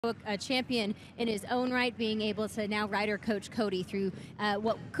a champion in his own right, being able to now rider coach Cody through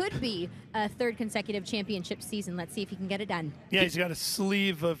what could be a third consecutive championship season. Let's see if he can get it done. Yeah, he's got a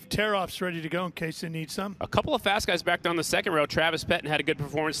sleeve of tear-offs ready to go in case they need some. A couple of fast guys back down the second row. Travis Pettin had a good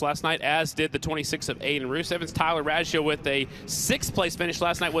performance last night, as did the 26 of Aiden Roosevans. Tyler Raggio with a 6th place finish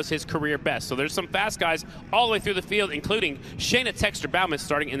last night was his career best. So there's some fast guys all the way through the field, including Shayna Texter-Bauman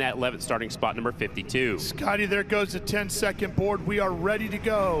starting in that 11th starting spot, number 52. Scotty, there goes the 10-second board. We are ready to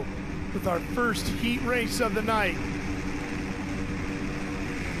go with our first heat race of the night.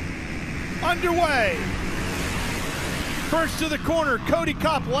 Underway. First to the corner, Cody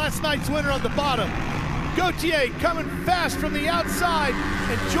Kopp, last night's winner on the bottom. Gauthier coming fast from the outside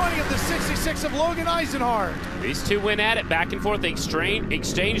and joining up the 66 of Logan Eisenhardt. These two went at it back and forth. They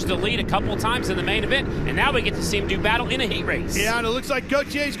exchanged the lead a couple times in the main event, and now we get to see them do battle in a heat race. Yeah, and it looks like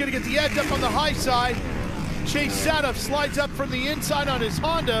Gauthier's going to get the edge up on the high side. Chase Sadoff slides up from the inside on his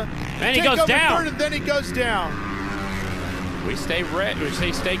Honda. And he goes down. Third, and then he goes down. We stay red.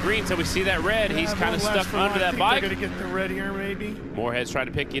 We stay green until we see that red. He's kind of stuck under that bike. They're going to get the red here, maybe. Moorhead's trying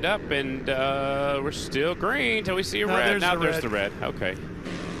to pick it up, and we're still green until we see a red. Now there's the red. Okay.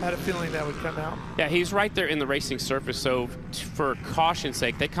 I had a feeling that would come out. Yeah, he's right there in the racing surface, so for caution's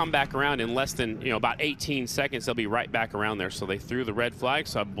sake, they come back around in less than, about 18 seconds. They'll be right back around there. So they threw the red flag,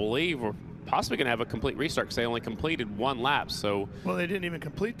 so I believe we're possibly going to have a complete restart because they only completed 1 lap. So well, they didn't even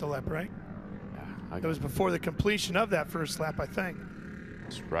complete the lap, right? It was before the completion of that first lap, I think.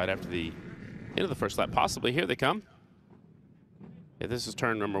 It's right after the end of the first lap, possibly. Here they come. Yeah, this is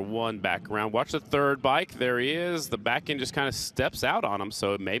turn number 1 back around. Watch the third bike. There he is. The back end just kind of steps out on him,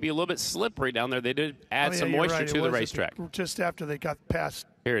 so it may be a little bit slippery down there. They did add some moisture to the racetrack. Just after they got past.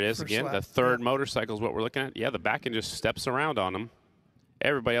 Here it is again. The third motorcycle is what we're looking at. Yeah, the back end just steps around on him.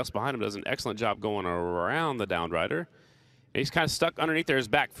 Everybody else behind him does an excellent job going around the downrider. He's kind of stuck underneath there. His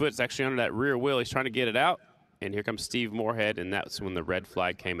back foot's actually under that rear wheel. He's trying to get it out. And here comes Steve Moorhead, and that's when the red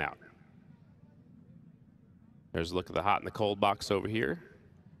flag came out. There's a look at the hot and the cold box over here.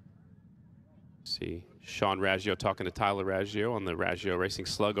 See Sean Raggio talking to Tyler Raggio on the Raggio Racing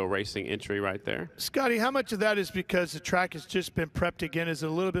Sluggo Racing entry right there. Scotty, how much of that is because the track has just been prepped again? Is it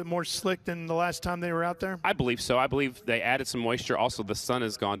a little bit more slick than the last time they were out there? I believe so. I believe they added some moisture. Also, the sun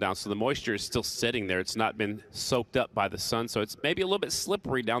has gone down, so the moisture is still sitting there. It's not been soaked up by the sun, so it's maybe a little bit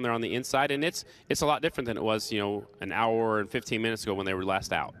slippery down there on the inside, and it's a lot different than it was, an hour and 15 minutes ago when they were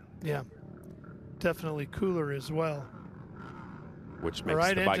last out. Yeah, definitely cooler as well. Which makes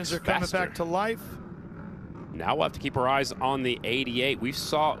the bikes engines are coming back to life. Now we'll have to keep our eyes on the 88. We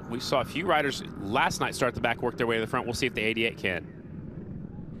saw a few riders last night start the back, work their way to the front. We'll see if the 88 can.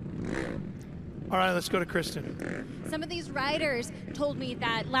 All right, let's go to Kristen. Some of these riders told me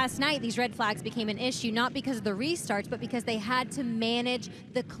that last night these red flags became an issue, not because of the restarts, but because they had to manage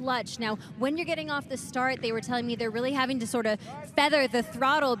the clutch. Now, when you're getting off the start, they were telling me they're really having to sort of feather the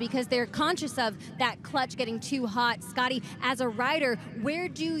throttle because they're conscious of that clutch getting too hot. Scotty, as a rider, where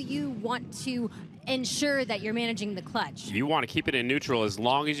do you want to ensure that you're managing the clutch? You want to keep it in neutral as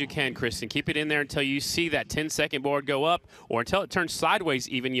long as you can, Kristen. Keep it in there until you see that 10-second board go up, or until it turns sideways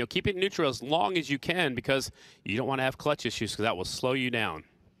even. Keep it neutral as long as you can, because you don't want to have clutch issues, because that will slow you down.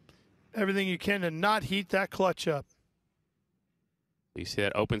 Everything you can to not heat that clutch up. You see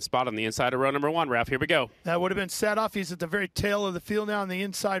that open spot on the inside of row number 1, Ralph. Here we go. That would have been Sadoff. He's at the very tail of the field now in the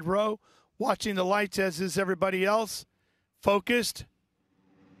inside row, watching the lights, as is everybody else. Focused.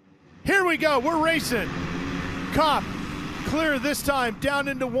 Here we go, we're racing. Kopp clear this time, down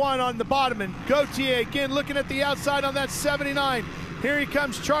into 1 on the bottom, and Gauthier again looking at the outside on that 79. Here he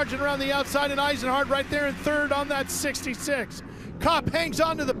comes charging around the outside, and Eisenhardt right there in 3rd on that 66. Kopp hangs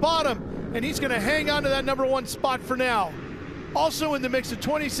on to the bottom, and he's gonna hang on to that number 1 spot for now. Also in the mix, of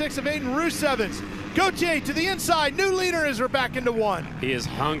 26 of Aiden Roosevans. Gauthier to the inside, new leader as we're back into 1. He is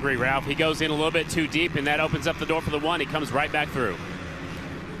hungry, Ralph. He goes in a little bit too deep, and that opens up the door for the 1. He comes right back through.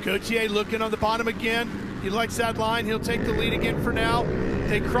 Gauthier looking on the bottom again. He likes that line. He'll take the lead again for now.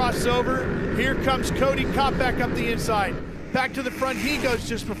 They cross over. Here comes Cody Kopp back up the inside. Back to the front. He goes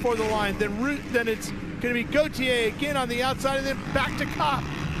just before the line. Then it's going to be Gauthier again on the outside, and then back to Kopp.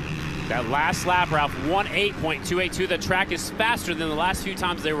 That last lap, Ralph, 1:08.282. The track is faster than the last few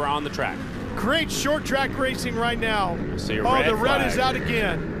times they were on the track. Great short track racing right now. See a the red flag. is out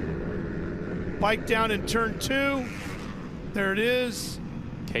again. Bike down in turn 2. There it is.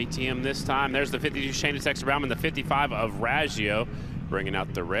 KTM this time. There's the 52 Shayna Texter-Bauman, the 55 of Raggio, bringing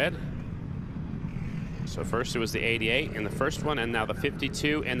out the red. So first it was the 88 in the first one, and now the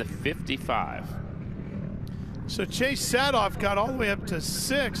 52 and the 55. So Chase Sadoff got all the way up to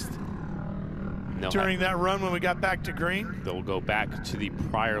 6th. during that run when we got back to green. They'll go back to the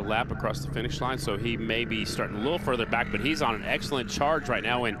prior lap across the finish line, so he may be starting a little further back, but he's on an excellent charge right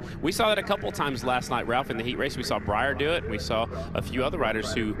now. And we saw that a couple times last night, Ralph, in the heat race. We saw Breyer do it. We saw a few other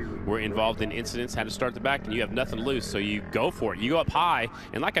riders who were involved in incidents, had to start the back, and you have nothing to lose, so you go for it. You go up high,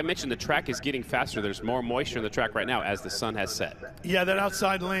 and like I mentioned, the track is getting faster. There's more moisture in the track right now as the sun has set. Yeah, that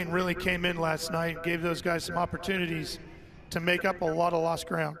outside lane really came in last night, gave those guys some opportunities to make up a lot of lost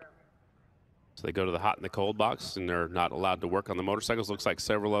ground. So they go to the hot and the cold box, and they're not allowed to work on the motorcycles. Looks like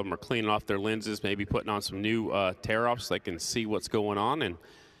several of them are cleaning off their lenses, maybe putting on some new tear-offs so they can see what's going on. And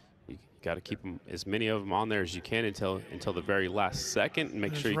you got to keep them, as many of them on there as you can until the very last second, and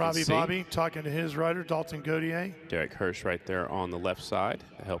make sure you Robbie can see. Bobby talking to his rider, Dalton Gautier. Derek Hirsch right there on the left side,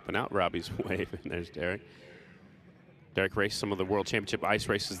 helping out. Robbie's waving. There's Derek. Derek raced some of the World Championship ice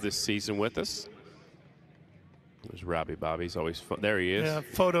races this season with us. There's Robbie Bobby. He's always there. He is. Yeah,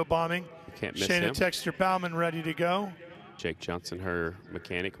 photo bombing. You can't miss Shayna him. Texter Bauman ready to go. Jake Johnson, her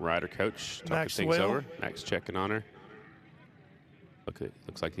mechanic, rider coach, talking Max things Whale. over. Max checking on her.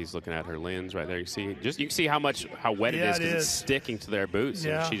 Looks like he's looking at her lens right there. You see, you can see how wet it is because it's sticking to their boots.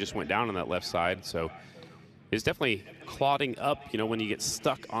 Yeah. And she just went down on that left side, so it's definitely clogging up. You know, when you get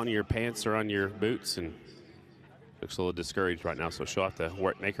stuck on your pants or on your boots, and looks a little discouraged right now. So she'll have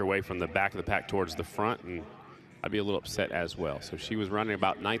to make her way from the back of the pack towards the front, and I'd be a little upset as well. So she was running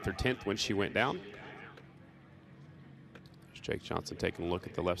about 9th or 10th when she went down. Jake Johnson taking a look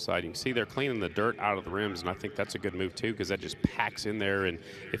at the left side. You can see they're cleaning the dirt out of the rims, and I think that's a good move too, because that just packs in there, and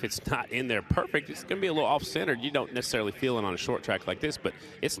if it's not in there perfect, it's going to be a little off-centered. You don't necessarily feel it on a short track like this, but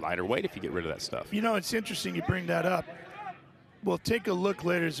it's lighter weight if you get rid of that stuff. You know, it's interesting you bring that up. We'll take a look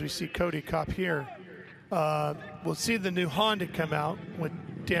later as we see Cody Kopp here. We'll see the new Honda come out with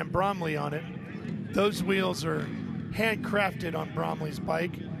Dan Bromley on it. Those wheels are handcrafted on Bromley's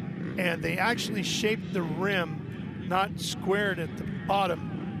bike, and they actually shaped the rim not squared at the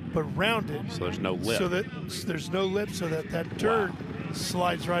bottom, but rounded. So there's no lip. So that there's no lip, so that dirt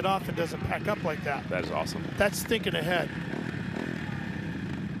slides right off and doesn't pack up like that. That is awesome. That's thinking ahead.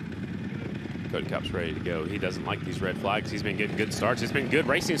 Cody Kopp's ready to go. He doesn't like these red flags. He's been getting good starts. It's been good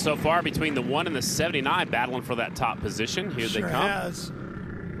racing so far between the 1 and the 79, battling for that top position. Here they come. Has.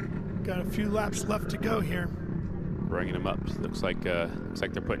 Got a few laps left to go here. Bringing them up. Looks like they're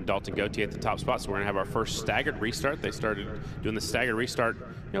putting Dalton Gautier at the top spot. So we're gonna have our first staggered restart. They started doing the staggered restart,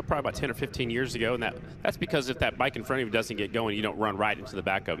 probably about 10 or 15 years ago, and that's because if that bike in front of you doesn't get going, you don't run right into the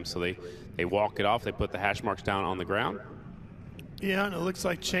back of them. So they walk it off. They put the hash marks down on the ground. Yeah, and it looks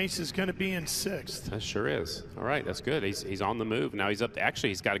like Chase is going to be in 6th. That sure is. All right, that's good. He's on the move now. He's up. Actually,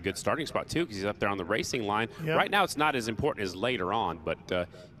 he's got a good starting spot too, because he's up there on the racing line. Yep. Right now, it's not as important as later on, but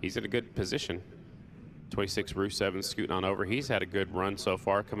he's in a good position. 26 Rue 7 scooting on over. He's had a good run so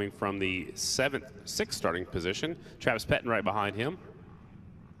far, coming from the 6th starting position. Travis Pettin right behind him.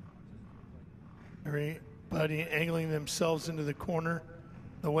 Everybody angling themselves into the corner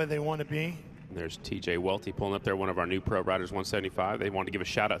the way they want to be. And there's TJ Welty pulling up there, one of our new pro riders, 175. They wanted to give a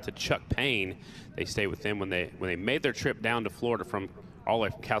shout out to Chuck Payne. They stayed with them when they made their trip down to Florida from all the way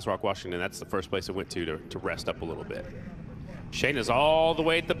from Castle Rock, Washington. That's the first place they went to rest up a little bit. Shayna's all the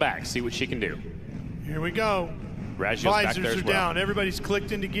way at the back. See what she can do. Here we go. Raggio's back Visors there as are well. down. Everybody's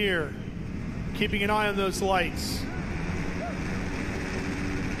clicked into gear. Keeping an eye on those lights.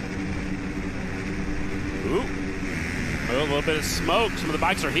 Ooh. A little bit of smoke. Some of the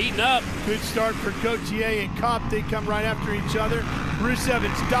bikes are heating up. Good start for Gautier and Kopp. They come right after each other. Bruce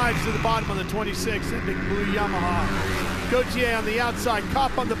Evans dives to the bottom on the 26, that big blue Yamaha. Gautier on the outside,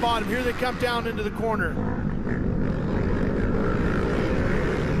 Kopp on the bottom. Here they come down into the corner.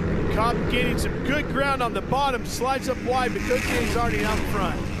 Kopp gaining some good ground on the bottom, slides up wide, but Gautier's already out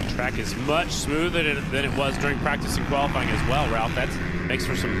front. The track is much smoother than it was during practice and qualifying as well, Ralph. That makes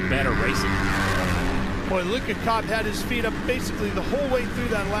for some better racing. Boy, look at Kopp, had his feet up basically the whole way through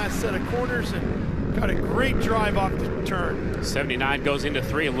that last set of corners and got a great drive off the turn. 79 goes into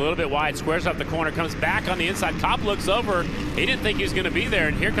 3, a little bit wide, squares up the corner, comes back on the inside. Kopp looks over. He didn't think he was going to be there,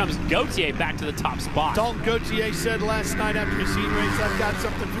 and here comes Gautier back to the top spot. Dalton Gautier said last night after his heat race, I've got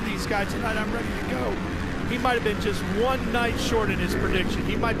something for these guys tonight. I'm ready to go. He might have been just one night short in his prediction.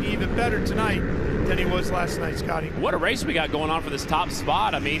 He might be even better tonight than he was last night, Scotty. What a race we got going on for this top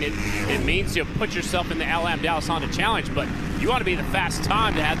spot. I mean, it means you put yourself in the LM Dallas Honda Challenge, but you want to be the fast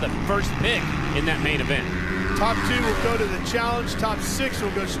time to have the first pick in that main event. Top 2 will go to the challenge. Top 6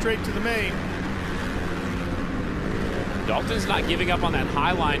 will go straight to the main. Dalton's not giving up on that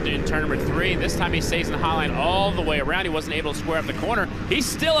high line in turn number 3. This time he stays in the high line all the way around. He wasn't able to square up the corner. He's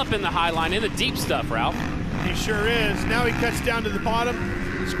still up in the high line in the deep stuff, Ralph. He sure is. Now he cuts down to the bottom,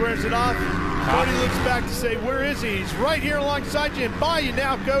 squares it off, Cody looks back to say, where is he? He's right here alongside you and by you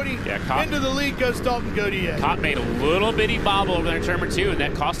now, Cody. Yeah, into the lead goes Dalton Gauthier. Kopp made a little bitty bobble over there in turn number 2, and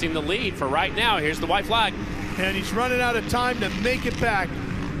that cost him the lead for right now. Here's the white flag. And he's running out of time to make it back.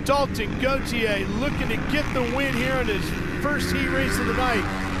 Dalton Gauthier looking to get the win here on his first heat race of the night.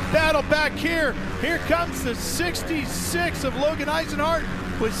 Battle back here. Here comes the 66 of Logan Eisenhart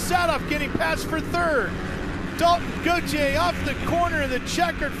with Sadoff getting past for third. Dalton Gauthier off the corner, and the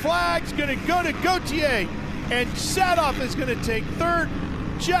checkered flag's going to go to Gauthier. And Sadoff is going to take third,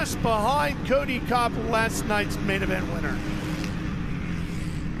 just behind Cody Kopp, last night's main event winner.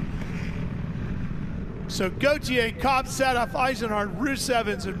 So Gauthier, Kopp, Sadoff, Eisenhart, Roos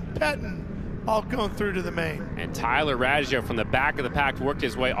Evans, and Pettin all going through to the main. And Tyler Raggio from the back of the pack worked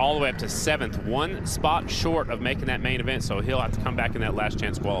his way all the way up to 7th, 1 spot short of making that main event, so he'll have to come back in that last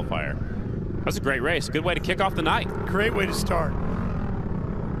chance qualifier. That was a great race. Good way to kick off the night. Great way to start.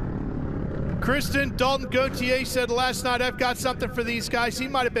 Kristen, Dalton Gauthier said last night, I've got something for these guys. He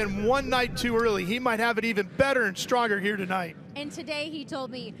might have been one night too early. He might have it even better and stronger here tonight. And today he told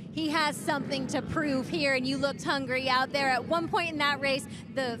me he has something to prove here, and you looked hungry out there. At one point in that race,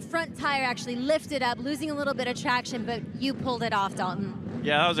 the front tire actually lifted up, losing a little bit of traction, but you pulled it off, Dalton.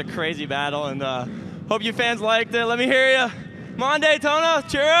 Yeah, that was a crazy battle, and hope you fans liked it. Let me hear you. Come on, Daytona,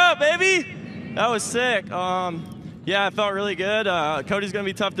 cheer up, baby. That was sick. Yeah, it felt really good. Cody's going to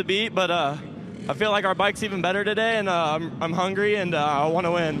be tough to beat, but I feel like our bike's even better today, and I'm hungry, and I want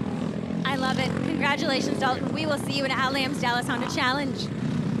to win. I love it. Congratulations, Dalton. We will see you in Al Lamb's Dallas Honda Challenge.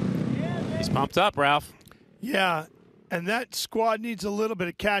 He's pumped up, Ralph. Yeah, and that squad needs a little bit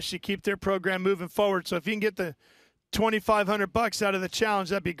of cash to keep their program moving forward. So if you can get the $2,500 out of the challenge,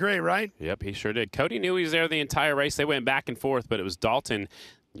 that'd be great, right? Yep, he sure did. Cody knew he was there the entire race. They went back and forth, but it was Dalton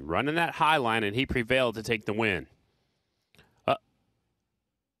running that high line, and he prevailed to take the win.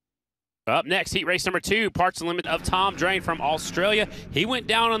 Up next, heat race number 2, parts and limit of Tom Drain from Australia. He went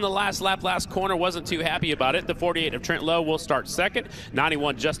down on the last lap, last corner, wasn't too happy about it. The 48 of Trent Lowe will start second.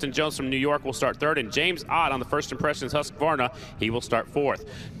 91 Justin Jones from New York will start third. And James Ott on the First Impressions Husqvarna, he will start fourth.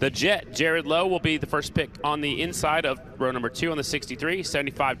 The Jet, Jared Lowe, will be the first pick on the inside of row number 2 on the 63.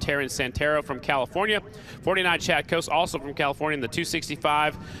 75 Terrence Santero from California. 49 Chad Coase, also from California, in the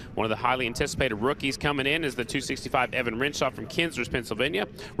 265. One of the highly anticipated rookies coming in is the 265 Evan Renshaw from Kinzers, Pennsylvania.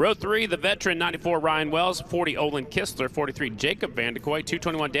 Row 3, the veteran 94 Ryan Wells, 40 Olin Kistler, 43 Jacob Vandekoy,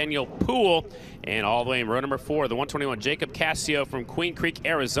 221 Daniel Poole, and all the way in row number 4, the 121 Jacob Cassio from Queen Creek,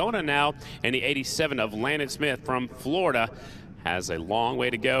 Arizona now, and the 87 of Landon Smith from Florida has a long way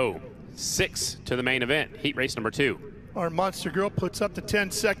to go. 6 to the main event, heat race number 2. Our monster girl puts up the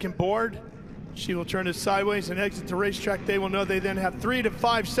 10-second board. She will turn it sideways and exit the racetrack. They will know they then have 3 to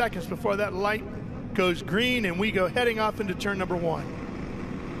 5 seconds before that light goes green, and we go heading off into turn number 1.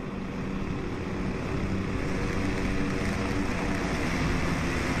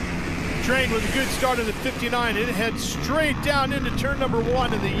 Drain with a good start at the 59. It heads straight down into turn number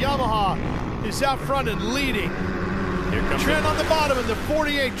 1, and the Yamaha is out front and leading. Here comes Trent on the bottom in the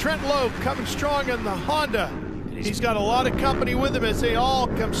 48. Trent Lowe coming strong in the Honda. He's got a lot of company with him as they all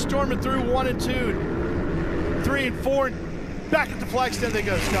come storming through 1 and 2, 3 and 4. And back at the flag stand they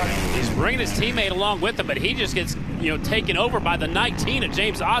go, Scotty. He's bringing his teammate along with him, but he just gets taken over by the 19 of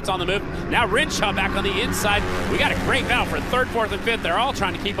James Ott's on the move. Now Renshaw back on the inside. We got a great battle for 3rd, 4th, and 5th. They're all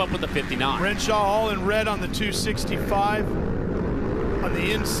trying to keep up with the 59. Renshaw all in red on the 265. On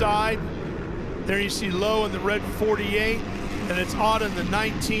the inside, there you see Lowe in the red 48, and it's Ott in the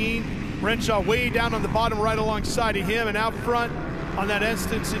 19. Renshaw way down on the bottom right alongside of him, and out front on that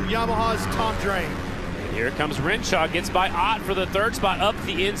instance in Yamaha's Tom Drain. Here comes Renshaw, gets by Ott for the 3rd spot up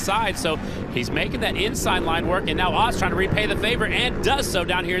the inside, so he's making that inside line work, and now Ott's trying to repay the favor and does so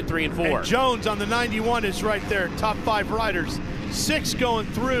down here in 3 and 4. And Jones on the 91 is right there, top 5 riders. 6 going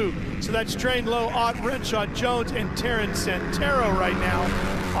through, so that's Drain, Lowe, Ott, Renshaw, Jones, and Terrence Santero right now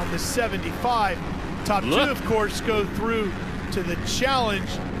on the 75. Top 2, of course, go through to the challenge,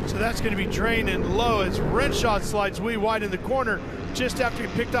 so that's going to be Drain and Lowe as Renshaw slides wee wide in the corner. Just after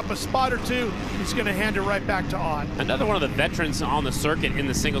he picked up a spot or 2, he's going to hand it right back to Ott. Another one of the veterans on the circuit in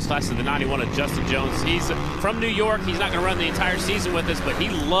the singles class is the 91 of Justin Jones. He's from New York. He's not going to run the entire season with us, but he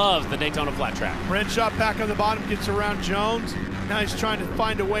loves the Daytona flat track. Renshaw back on the bottom, gets around Jones. Now he's trying to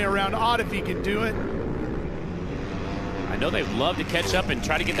find a way around Ott if he can do it. I know they'd love to catch up and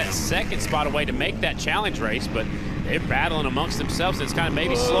try to get that 2nd spot away to make that challenge race, but they're battling amongst themselves. It's kind of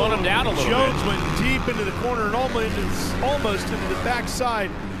maybe slowing them down a little bit. Jones went deep into the corner and almost into the backside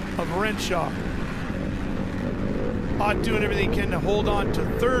of Renshaw. Ott doing everything he can to hold on to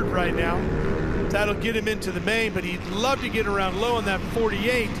 3rd right now. That'll get him into the main, but he'd love to get around Lowe in that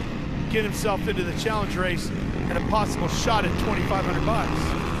 48 get himself into the challenge race and a possible shot at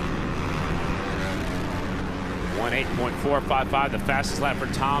 $2,500. 1:08.455, the fastest lap for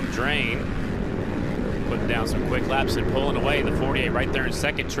Tom Drain. Putting down some quick laps and pulling away. The 48 right there in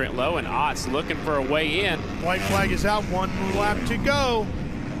second, Trent Lowe, and Otts looking for a way in. White flag is out, 1 lap to go.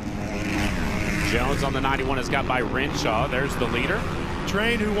 Jones on the 91 is got by Renshaw. There's the leader.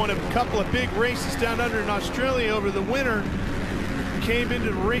 Drain, who won a couple of big races down under in Australia over the winter, came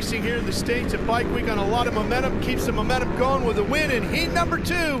into racing here in the States at Bike Week on a lot of momentum, keeps the momentum going with a win in heat number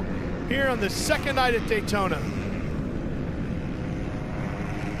 2 here on the second night at Daytona.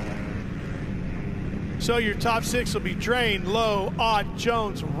 So your top 6 will be Drain, Lowe, Ott,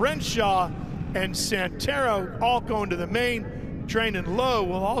 Jones, Renshaw, and Santero all going to the main. Drain and Lowe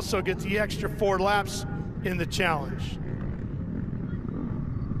will also get the extra 4 laps in the challenge.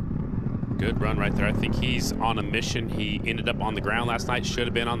 Good run right there. I think he's on a mission. He ended up on the ground last night, should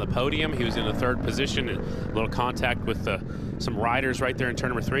have been on the podium. He was in the 3rd position, and a little contact with some riders right there in turn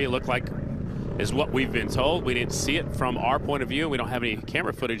number 3. It looked like, is what we've been told. We didn't see it from our point of view. We don't have any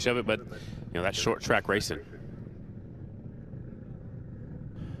camera footage of it, but you know, that's short track racing.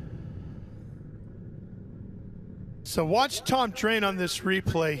 So watch Tom Drain on this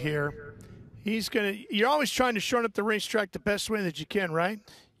replay here. You're always trying to shorten up the racetrack the best way that you can, right?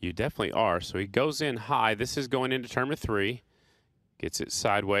 You definitely are. So he goes in high. This is going into turn number 3. Gets it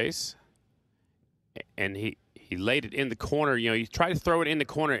sideways. And he laid it in the corner. You know, you try to throw it in the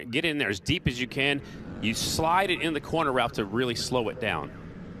corner, get in there as deep as you can. You slide it in the corner route to really slow it down.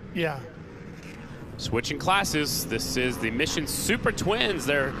 Yeah. Switching classes. This is the Mission Super Twins.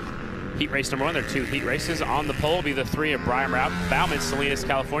 They're heat race number 1. They're 2 heat races. On the pole will be the 3 of Brian Bauman, Salinas,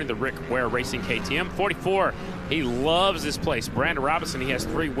 California, the Rick Ware Racing KTM. 44, he loves this place. Brandon Robinson, he has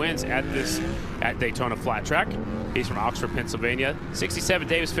 3 wins at Daytona Flat Track. He's from Oxford, Pennsylvania. 67,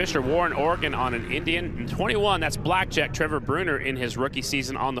 Davis Fisher, Warren, Oregon on an Indian. And 21, that's Blackjack, Trevor Bruner in his rookie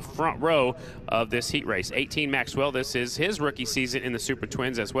season on the front row of this heat race. 18, Maxwell, this is his rookie season in the Super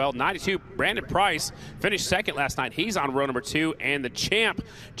Twins as well. 92, Brandon Price, finished 2nd last night. He's on row number 2. And the champ,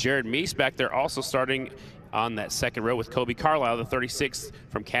 Jared Meese, back there also starting on that 2nd row with Kobe Carlisle, the 36th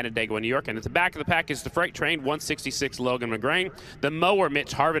from Canandaigua, New York. And at the back of the pack is the freight train, 166 Logan McGrain. The mower,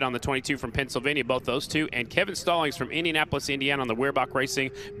 Mitch Harvitt on the 22 from Pennsylvania, both those 2. And Kevin Stallings from Indianapolis, Indiana on the Weerbach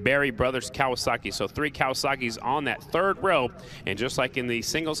Racing, Barry Brothers Kawasaki. So 3 Kawasaki's on that 3rd row. And just like in the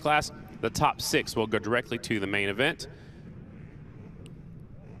singles class, the top 6 will go directly to the main event.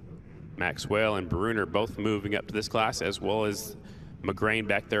 Maxwell and Bruner both moving up to this class, as well as McGrain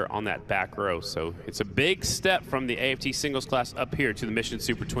back there on that back row. So it's a big step from the AFT singles class up here to the Mission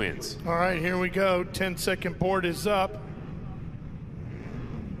Super Twins. All right, here we go. 10-second board is up.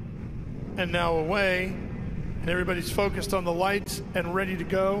 And now away. And everybody's focused on the lights and ready to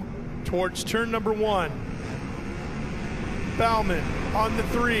go towards turn number 1. Bauman on the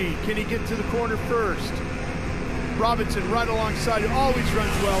 3. Can he get to the corner first? Robinson right alongside, who always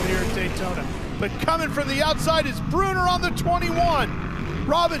runs well here at Daytona. But coming from the outside is Bruner on the 21.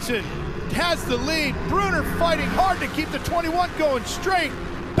 Robinson has the lead. Bruner fighting hard to keep the 21 going straight.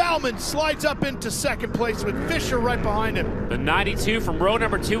 Bauman slides up into 2nd place with Fisher right behind him. The 92 from row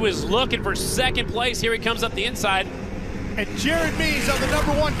number 2 is looking for 2nd place. Here he comes up the inside. And Jared Meese on the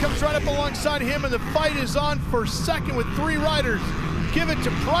number 1 comes right up alongside him, and the fight is on for 2nd with 3 riders. Give it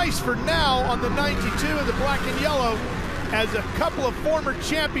to Price for now on the 92 in the black and yellow, as a couple of former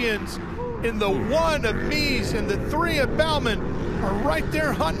champions in the 1 of Meese and the 3 of Bauman are right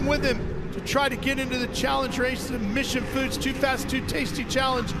there hunting with him to try to get into the challenge race. The Mission Foods Too Fast, Too Tasty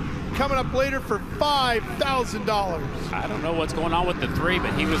Challenge coming up later for $5,000. I don't know what's going on with the 3,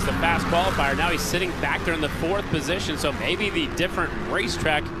 but he was the fast qualifier. Now he's sitting back there in the 4th position, so maybe the different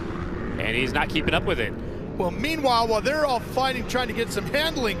racetrack, and he's not keeping up with it. Well, meanwhile, while they're all fighting, trying to get some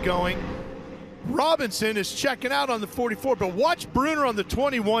handling going, Robinson is checking out on the 44, but watch Bruner on the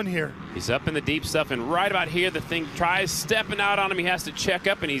 21 here. He's up in the deep stuff, and right about here, the thing tries stepping out on him. He has to check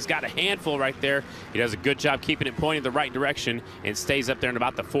up, and he's got a handful right there. He does a good job keeping it pointing the right direction and stays up there in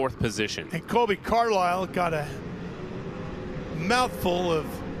about the 4th position. And Kobe Carlisle got a mouthful of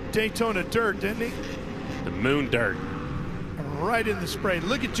Daytona dirt, didn't he? The moon dirt. Right in the spray.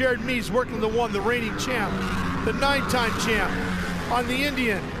 Look at Jared Meese working the 1, the reigning champ, the 9-time champ on the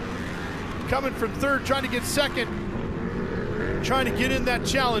Indian. Coming from 3rd, trying to get 2nd, trying to get in that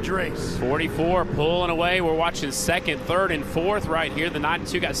challenge race. 44 pulling away. We're watching 2nd, 3rd, and 4th right here. The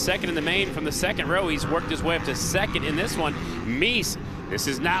 92 got 2nd in the main from the 2nd row. He's worked his way up to 2nd in this one. Meese, this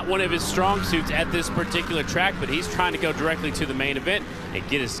is not one of his strong suits at this particular track, but he's trying to go directly to the main event and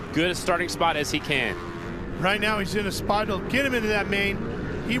get as good a starting spot as he can. Right now he's in a spot that'll get him into that main.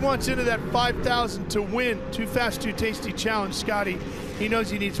 He wants into that 5,000 to win Too Fast, Too Tasty Challenge, Scotty. He knows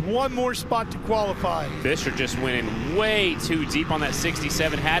he needs one more spot to qualify. Fisher just went in way too deep on that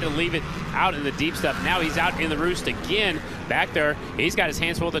 67, had to leave it out in the deep stuff. Now he's out in the roost again. Back there, he's got his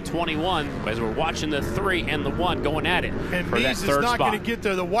hands full with the 21 as we're watching the 3 and the 1 going at it and for that third is not spot. going to get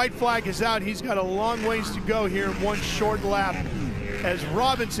there. The white flag is out. He's got a long ways to go here in one short lap as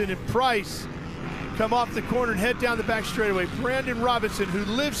Robinson and Price come off the corner and head down the back straightaway. Brandon Robinson, who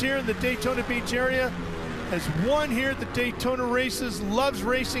lives here in the Daytona Beach area, has won here at the Daytona races, loves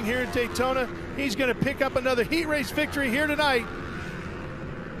racing here at Daytona. He's going to pick up another heat race victory here tonight.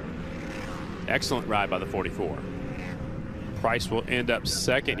 Excellent ride by the 44. Price will end up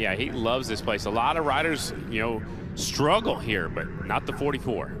second. Yeah, he loves this place. A lot of riders, you know, struggle here, but not the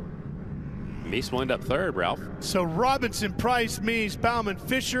 44. Meese will end up third, Ralph. So Robinson, Price, Meese, Bauman,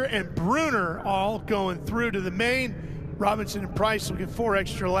 Fisher, and Bruner all going through to the main. Robinson and Price will get 4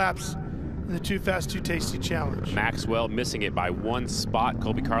 extra laps in the Too Fast, Too Tasty Challenge. Maxwell missing it by 1 spot.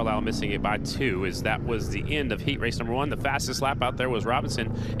 Colby Carlisle missing it by 2, as that was the end of heat race number 1. The fastest lap out there was Robinson,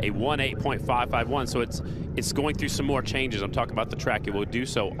 a 1:8.551. So it's going through some more changes. I'm talking about the track. It will do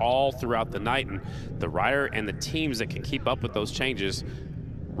so all throughout the night, and the rider and the teams that can keep up with those changes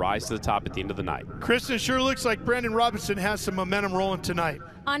rise to the top at the end of the night. Kristen, sure looks like Brandon Robinson has some momentum rolling tonight.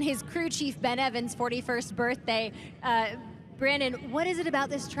 On his crew chief Ben Evans' 41st birthday, Brandon, what is it about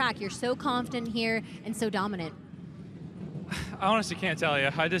this track? You're so confident here and so dominant. I honestly can't tell you.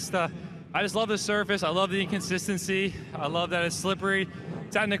 I just love the surface. I love the inconsistency. I love that it's slippery,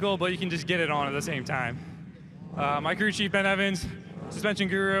 technical, but you can just get it on at the same time. My crew chief Ben Evans, suspension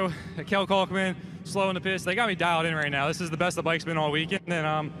guru, Kel Kalkman, slow in the pits. They got me dialed in right now. This is the best the bike's been all weekend,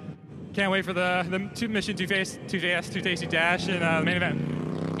 and can't wait for the Mission Too Fast, Too Tasty Dash and the main event.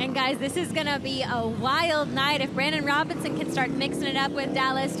 And guys, this is going to be a wild night. If Brandon Robinson can start mixing it up with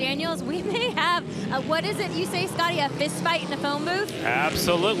Dallas Daniels, we may have, what is it you say, Scotty, a fist fight in a phone booth?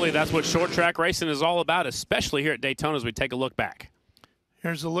 Absolutely. That's what short track racing is all about, especially here at Daytona as we take a look back.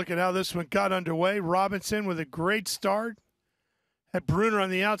 Here's a look at how this one got underway. Robinson with a great start. Had Bruner on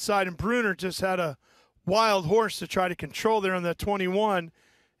the outside, and Bruner just had a wild horse to try to control there on that 21.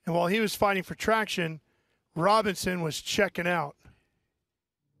 And while he was fighting for traction, Robinson was checking out.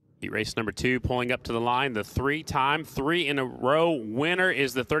 Heat race number 2 pulling up to the line. The 3-time, 3-in-a-row winner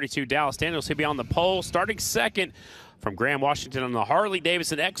is the 32 Dallas Daniels. He'll be on the pole, starting second from Graham Washington on the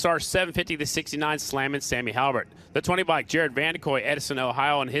Harley-Davidson XR 750, the 69 slamming Sammy Halbert. The 20 bike, Jared Vandekoy, Edison,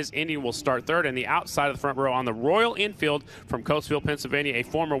 Ohio, and his Indian will start third. And the outside of the front row on the Royal Enfield from Coatesville, Pennsylvania, a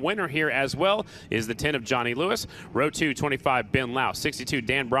former winner here as well, is the 10 of Johnny Lewis. Row 2, 25, Ben Lau. 62,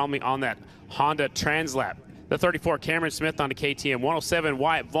 Dan Bromley on that Honda Translap. The 34, Cameron Smith on a KTM. 107,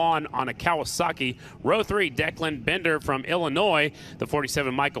 Wyatt Vaughn on a Kawasaki. Row 3, Declan Bender from Illinois. The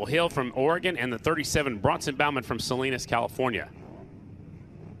 47, Michael Hill from Oregon. And the 37, Bronson Bauman from Salinas, California.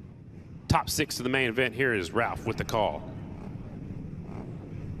 Top 6 of the main event. Here is Ralph with the call.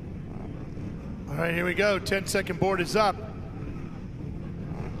 All right, here we go. 10-second board is up.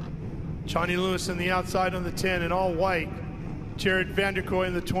 Johnny Lewis on the outside on the 10 in all white. Jared Vanderkoy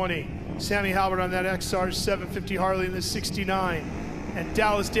in the 20. Sammy Halbert on that XR 750 Harley in the 69. And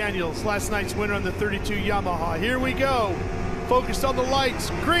Dallas Daniels, last night's winner on the 32 Yamaha. Here we go. Focused on the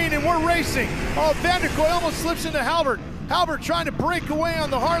lights. Green, and we're racing. Oh, Vanderkoy almost slips into Halbert. Halbert trying to break away on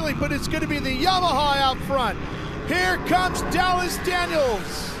the Harley, but it's going to be the Yamaha out front. Here comes Dallas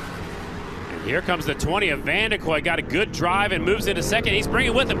Daniels. And here comes the 20 of Vanderkoy. Got a good drive and moves into second. He's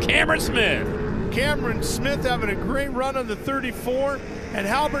bringing with him Cameron Smith. Cameron Smith having a great run on the 34, and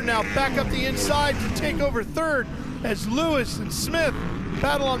Halbert now back up the inside to take over third as Lewis and Smith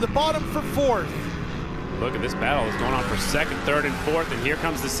battle on the bottom for fourth. Look at this battle. It's going on for second, third, and fourth, and here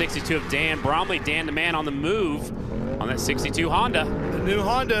comes the 62 of Dan Bromley. Dan the man on the move on that 62 Honda. The new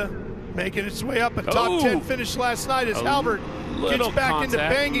Honda making its way up. A top 10 finish last night as Halbert gets back into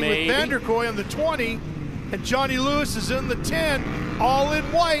banging with Vanderkoy on the 20, and Johnny Lewis is in the 10. All in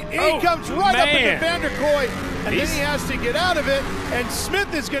white. He comes right up into Vanderkoy, and then he has to get out of it, and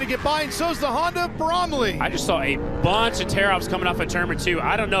Smith is going to get by, and so's the Honda of Bromley. I just saw a bunch of tear-offs coming off of turn number 2.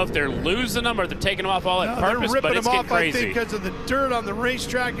 I don't know if they're losing them or they're taking them off all at purpose, but it's getting crazy. I think because of the dirt on the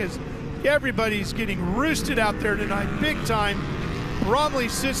racetrack, as everybody's getting roosted out there tonight, big time. Bromley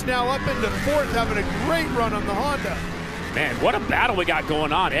sits now up into fourth, having a great run on the Honda. Man, what a battle we got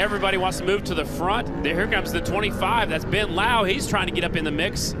going on. Everybody wants to move to the front. Here comes the 25. That's Ben Lau. He's trying to get up in the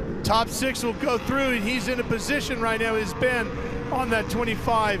mix. Top 6 will go through, and he's in a position right now, is Ben on that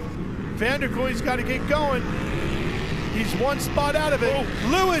 25. Vanderkoy's got to get going. He's one spot out of it. Oh.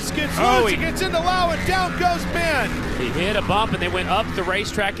 Lewis gets Oh, loose. He gets into Lau, and down goes Ben. He hit a bump, and they went up the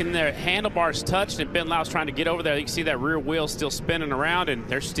racetrack, and their handlebars touched, and Ben Lau's trying to get over there. You can see that rear wheel still spinning around, and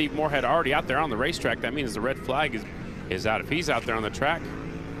there's Steve Moorhead already out there on the racetrack. That means the red flag is out if he's out there on the track.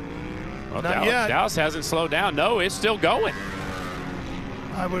 Well, Not yet. Dallas hasn't slowed down. No, it's still going.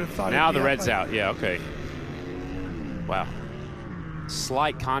 I would have thought. Now the red's out. Yeah, okay. Wow.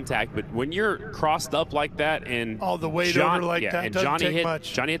 Slight contact, but when you're crossed up like that and all the weight over like that, and doesn't take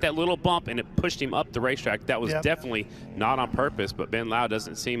much. Johnny hit that little bump and it pushed him up the racetrack. That was definitely not on purpose, but Ben Lau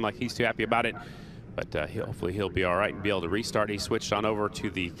doesn't seem like he's too happy about it. But hopefully he'll be all right and be able to restart. He switched on over to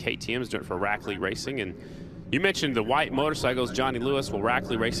the KTMs, doing it for Rackley Racing. And you mentioned the white motorcycles, Johnny Lewis. Well,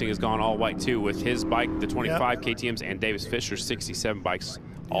 Rackley Racing has gone all white too with his bike, the 25 KTMs, and Davis Fisher's 67 bikes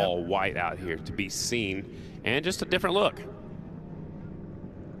all white out here to be seen, and just a different look.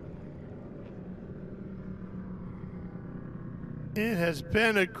 It has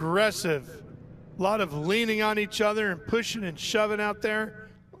been aggressive. A lot of leaning on each other and pushing and shoving out there.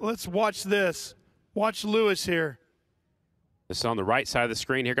 Let's watch this. Watch Lewis here. This is on the right side of the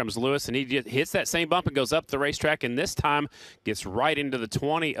screen. Here comes Lewis, and he hits that same bump and goes up the racetrack, and this time gets right into the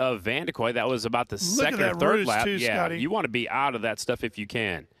 20 of Van de Kooi. That was about the second or third lap. Too, yeah, Scotty. You want to be out of that stuff if you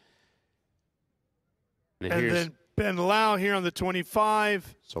can. And then Ben Lau here on the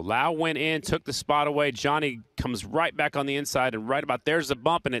 25. So Lau went in, took the spot away. Johnny comes right back on the inside, and right about there's a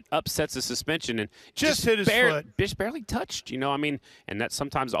bump, and it upsets the suspension. And just hit his foot. Just barely touched, you know. I mean, and that's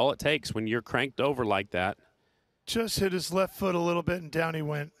sometimes all it takes when you're cranked over like that. Just hit his left foot a little bit, and down he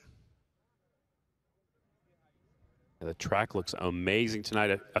went. The track looks amazing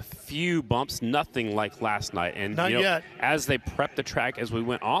tonight. A few bumps, nothing like last night. And Not yet. As they prepped the track as we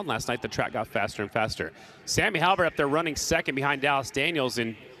went on last night, the track got faster and faster. Sammy Halbert up there running second behind Dallas Daniels,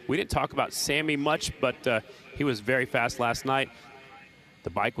 and we didn't talk about Sammy much, but he was very fast last night.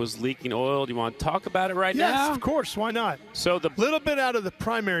 The bike was leaking oil. Do you want to talk about it right now? Yes, of course. Why not? So the little bit out of the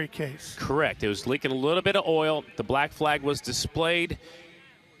primary case. Correct. It was leaking a little bit of oil. The black flag was displayed.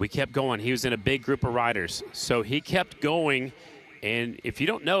 We kept going. He was in a big group of riders, so he kept going. And if you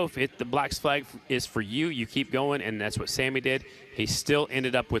don't know if the black flag is for you, you keep going, and that's what Sammy did. He still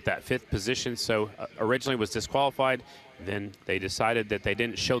ended up with that 5th position, so originally was disqualified. Then they decided that they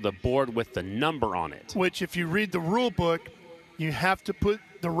didn't show the board with the number on it. Which, if you read the rule book, you have to put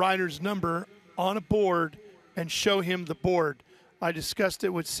the rider's number on a board and show him the board. I discussed it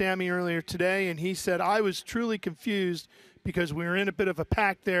with Sammy earlier today, and he said, I was truly confused because we were in a bit of a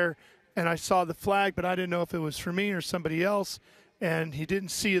pack there, and I saw the flag, but I didn't know if it was for me or somebody else, and he didn't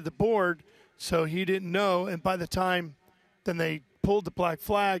see the board, so he didn't know, and by the time then they pulled the black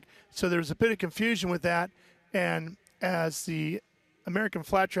flag, so there was a bit of confusion with that, and as the American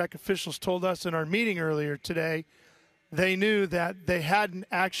Flat Track officials told us in our meeting earlier today, they knew that they hadn't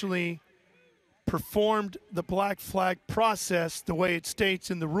actually performed the black flag process the way it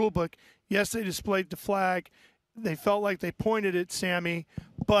states in the rule book. Yes, they displayed the flag. They felt like they pointed at Sammy,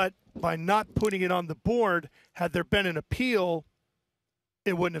 but by not putting it on the board, had there been an appeal,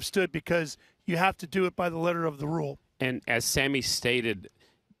 it wouldn't have stood because you have to do it by the letter of the rule. And as Sammy stated,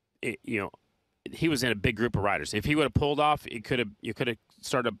 he was in a big group of riders. If he would have pulled off, you could have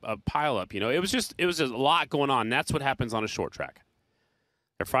started a pile up. It was just a lot going on. And that's what happens on a short track.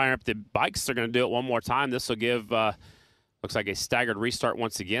 They're firing up the bikes. They're going to do it one more time. This will give looks like a staggered restart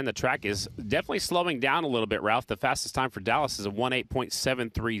once again. The track is definitely slowing down a little bit, Ralph. The fastest time for Dallas is a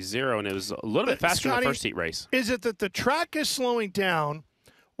 1:8.730, and it was a little bit faster Scotty, in the first heat race. Is it that the track is slowing down,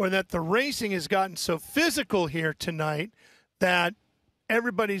 or that the racing has gotten so physical here tonight that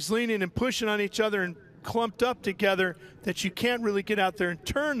everybody's leaning and pushing on each other and clumped up together that you can't really get out there and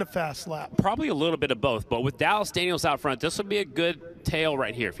turn the fast lap? Probably a little bit of both, but with Dallas Daniels out front, this will be a good tail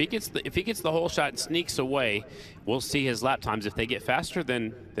right here. If he gets the whole shot and sneaks away, we'll see his lap times. If they get faster,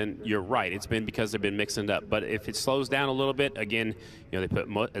 then you're right. It's been because they've been mixing it up. But if it slows down a little bit, again, they put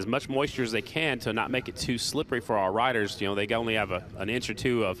as much moisture as they can to not make it too slippery for our riders. They only have an inch or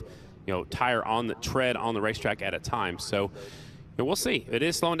two of tire on the tread on the racetrack at a time. So we'll see. It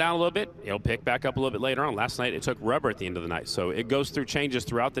is slowing down a little bit. It'll pick back up a little bit later on. Last night it took rubber at the end of the night. So it goes through changes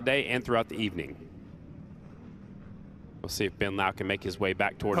throughout the day and throughout the evening. We'll see if Ben Lau can make his way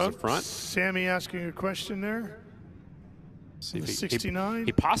back towards the front. Sammy asking a question there. See if 69.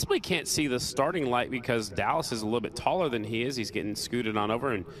 He possibly can't see the starting light because Dallas is a little bit taller than he is. He's getting scooted on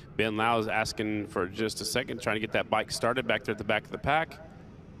over, and Ben Lau is asking for just a second, trying to get that bike started back there at the back of the pack.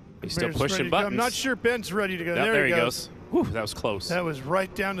 He's still pushing buttons. I'm not sure Ben's ready to go. Yep, there he goes. Whew, that was close. That was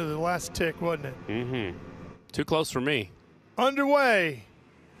right down to the last tick, wasn't it? Mm-hmm. Too close for me. Underway.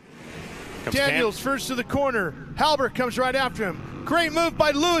 Daniels first to the corner. Halbert comes right after him. Great move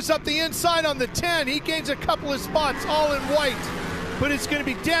by Lewis up the inside on the 10. He gains a couple of spots, all in white. But it's going to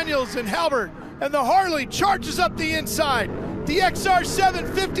be Daniels and Halbert. And the Harley charges up the inside. The XR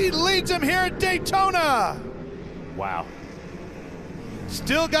 750 leads him here at Daytona. Wow.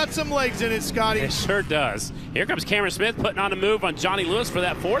 Still got some legs in it, Scotty. It sure does. Here comes Cameron Smith putting on a move on Johnny Lewis for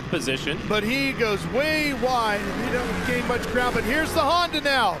that 4th position. But he goes way wide, and he don't gain much ground. But here's the Honda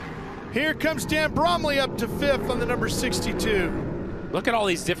now. Here comes Dan Bromley up to 5th on the number 62. Look at all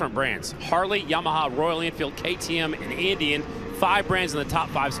these different brands. Harley, Yamaha, Royal Enfield, KTM, and Indian. 5 brands in the top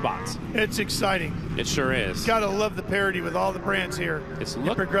 5 spots. It's exciting. It sure is. Gotta love the parity with all the brands here. It's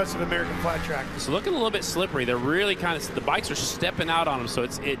Progressive American Flat Track. It's looking a little bit slippery. They're really kind of, the bikes are stepping out on them, so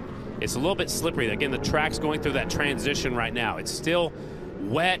it's a little bit slippery. Again, the track's going through that transition right now. It's still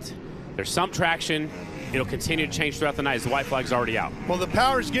wet. There's some traction. It'll continue to change throughout the night as the white flag's already out. Well, the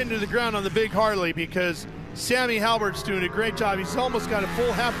power's getting to the ground on the big Harley because Sammy Halbert's doing a great job. He's almost got a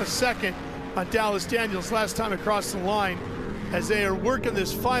full half a second on Dallas Daniels last time across the line as they are working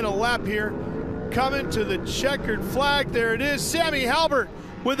this final lap here. Coming to the checkered flag. There it is. Sammy Halbert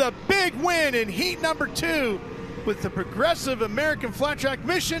with a big win in heat number 2 with the Progressive American Flat Track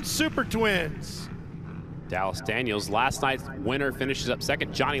Mission Super Twins. Dallas Daniels, last night's winner, finishes up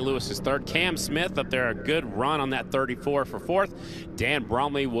 2nd. Johnny Lewis is 3rd. Cam Smith up there, a good run on that 34 for 4th. Dan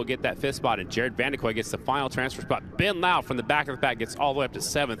Bromley will get that 5th spot, and Jared Vandekoy gets the final transfer spot. Ben Lau from the back of the pack gets all the way up to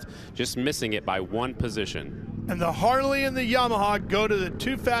 7th, just missing it by 1 position. And the Harley and the Yamaha go to the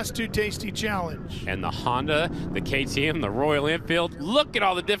Too Fast, Too Tasty Challenge. And the Honda, the KTM, the Royal Enfield. Look at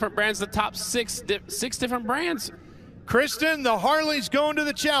all the different brands, the top 6 different brands. Kristen, the Harley's going to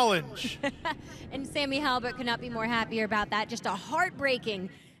the challenge. And Sammy Halbert could not be more happier about that. Just a heartbreaking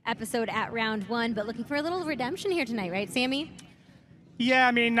episode at round 1, but looking for a little redemption here tonight, right, Sammy? Yeah,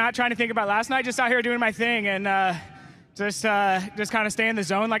 I mean, not trying to think about last night, just out here doing my thing and just kind of stay in the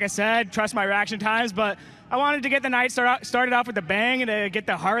zone, like I said, trust my reaction times. But I wanted to get the night started off with a bang and to get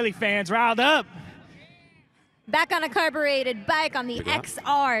the Harley fans riled up. Back on a carbureted bike on the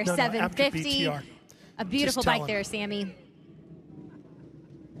XR 750. BTR. A beautiful bike there, Sammy.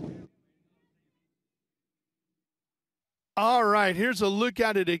 All right, here's a look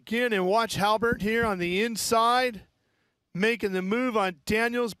at it again, and watch Halbert here on the inside, making the move on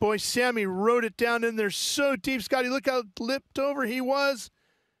Daniels. Boy, Sammy rode it down in there so deep. Scotty, look how lipped over he was.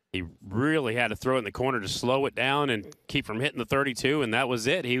 He really had to throw it in the corner to slow it down and keep from hitting the 32, and that was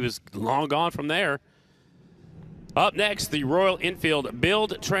it. He was long gone from there. Up next, the Royal Enfield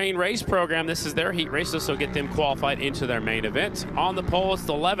Build, Train, Race program. This is their heat race. This will get them qualified into their main event. On the pole, it's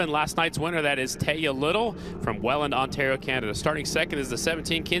the 11, last night's winner. That is Taya Little from Welland, Ontario, Canada. Starting 2nd is the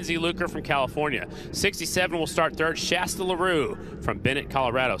 17, Kinsey Luker from California. 67 will start 3rd, Shasta LaRue from Bennett,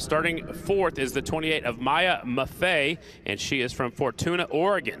 Colorado. Starting 4th is the 28 of Maya Maffei, and she is from Fortuna,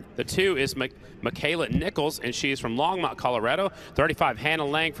 Oregon. The 2 is Michaela Nichols, and she is from Longmont, Colorado. 35, Hannah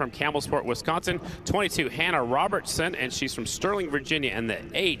Lang from Campbellsport, Wisconsin. 22, Hannah Robertson, and she's from Sterling, Virginia. And the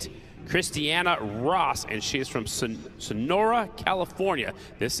 8, Christiana Ross, and she is from Sonora, California.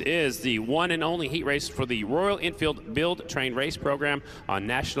 This is the one and only heat race for the Royal Enfield Build, Train, Race program on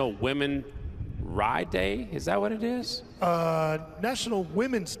National Women Ride Day. Is that what it is? National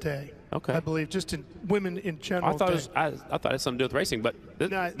Women's Day. Okay. I believe, just in women in general. I thought it had something to do with racing, but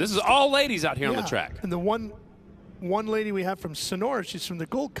this is all ladies out here on the track. And the one lady we have from Sonora, she's from the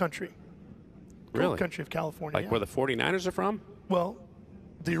Gold Country. Gold Country of California. Like where the 49ers are from? Well,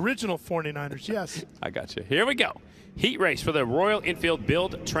 the original 49ers, yes. I got you. Here we go. Heat race for the Royal Enfield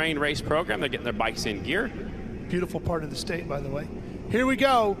Build, Train, Race program. They're getting their bikes in gear. Beautiful part of the state, by the way. Here we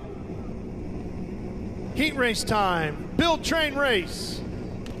go. Heat race time. Build, Train, Race.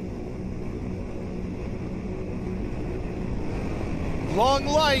 Long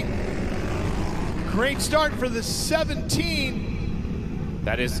light. Great start for the 17.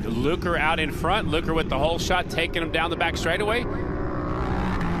 That is Luker out in front. Luker with the whole shot, taking him down the back straightaway.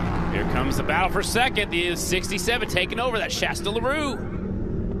 Here comes the battle for 2nd. The 67 taking over. That Shasta LaRue.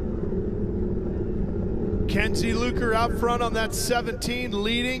 Kenzie Luker out front on that 17,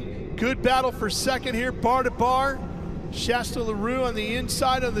 leading. Good battle for 2nd here, bar to bar. Shasta LaRue on the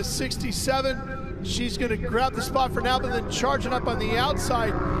inside of the 67. She's going to grab the spot for now, but then charging up on the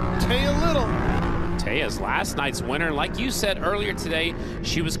outside, Taya Little. Taya's last night's winner. Like you said earlier today,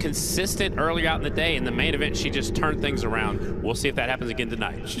 she was consistent earlier out in the day. In the main event, she just turned things around. We'll see if that happens again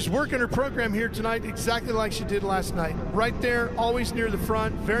tonight. She's working her program here tonight exactly like she did last night. Right there, always near the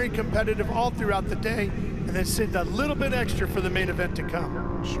front, very competitive all throughout the day, and then saved a little bit extra for the main event to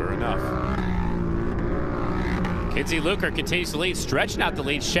come. Sure enough. Kinsey Luker continues to lead, stretching out the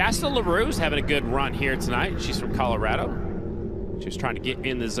lead. Shasta LaRue's having a good run here tonight. She's from Colorado. She was trying to get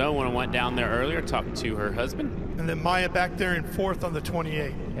in the zone when I went down there earlier, talking to her husband. And then Maya back there in 4th on the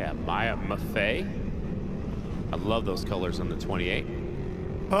 28. Yeah, Maya Maffei. I love those colors on the 28.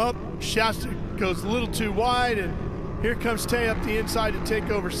 Up, Shasta goes a little too wide, and here comes Tay up the inside to take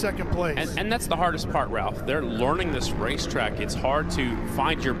over 2nd place. And that's the hardest part, Ralph. They're learning this racetrack. It's hard to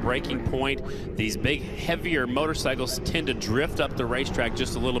find your braking point. These big, heavier motorcycles tend to drift up the racetrack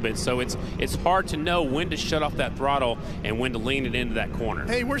just a little bit, so it's hard to know when to shut off that throttle and when to lean it into that corner.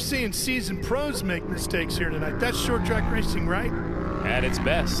 Hey, we're seeing seasoned pros make mistakes here tonight. That's short track racing, right? At its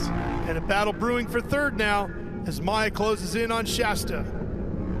best. And a battle brewing for 3rd now as Maya closes in on Shasta.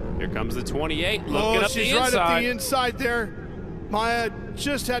 Here comes the 28, looking up the inside. She's right up the inside there. Maya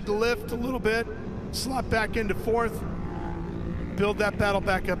just had to lift a little bit, slot back into 4th, build that battle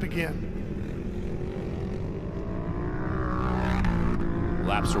back up again.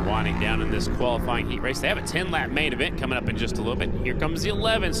 Laps are winding down in this qualifying heat race. They have a 10-lap main event coming up in just a little bit. Here comes the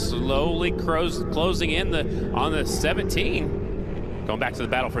 11, slowly closing in on the 17. Going back to the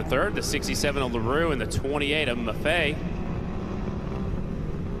battle for 3rd, the 67 of LaRue and the 28 of Maffei.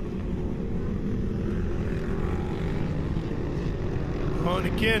 Oh, and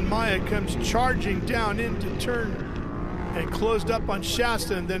again, Maya comes charging down into turn and closed up on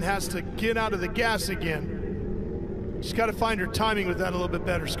Shasta and then has to get out of the gas again. She's got to find her timing with that a little bit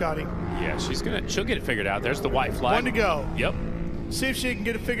better, Scotty. Yeah, she'll get it figured out. There's the white flag. 1 to go. Yep. See if she can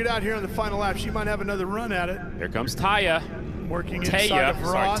get it figured out here on the final lap. She might have another run at it. Here comes Taya. Working inside of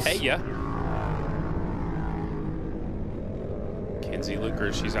Ross. Taya. Kinsey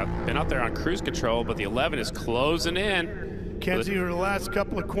Luker, she's been out there on cruise control, but the 11 is closing in. Kenzie, her last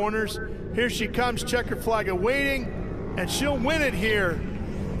couple of corners. Here she comes, checker flag awaiting, and she'll win it here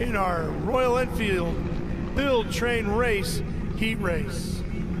in our Royal Enfield Build Train Race heat race.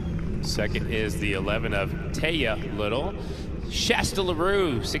 2nd is the 11 of Taya Little. Shasta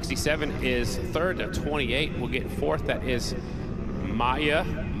LaRue, 67, is 3rd. The 28 will get 4th. That is Maya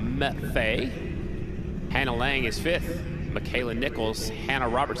Maffei. Hannah Lang is 5th. Michaela Nichols, Hannah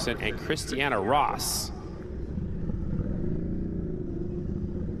Robertson, and Christiana Ross.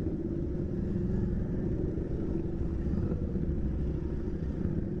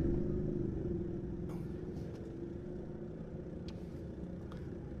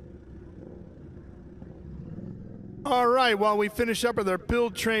 All right, while we finish up with our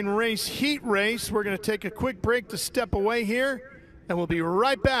Build Train Race heat race, we're going to take a quick break to step away here, and we'll be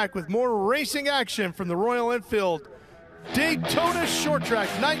right back with more racing action from the Royal Enfield Daytona Short Track,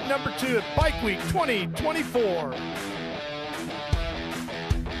 night number 2 at Bike Week 2024.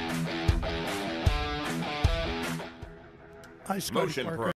 Hi, Scotty Parker.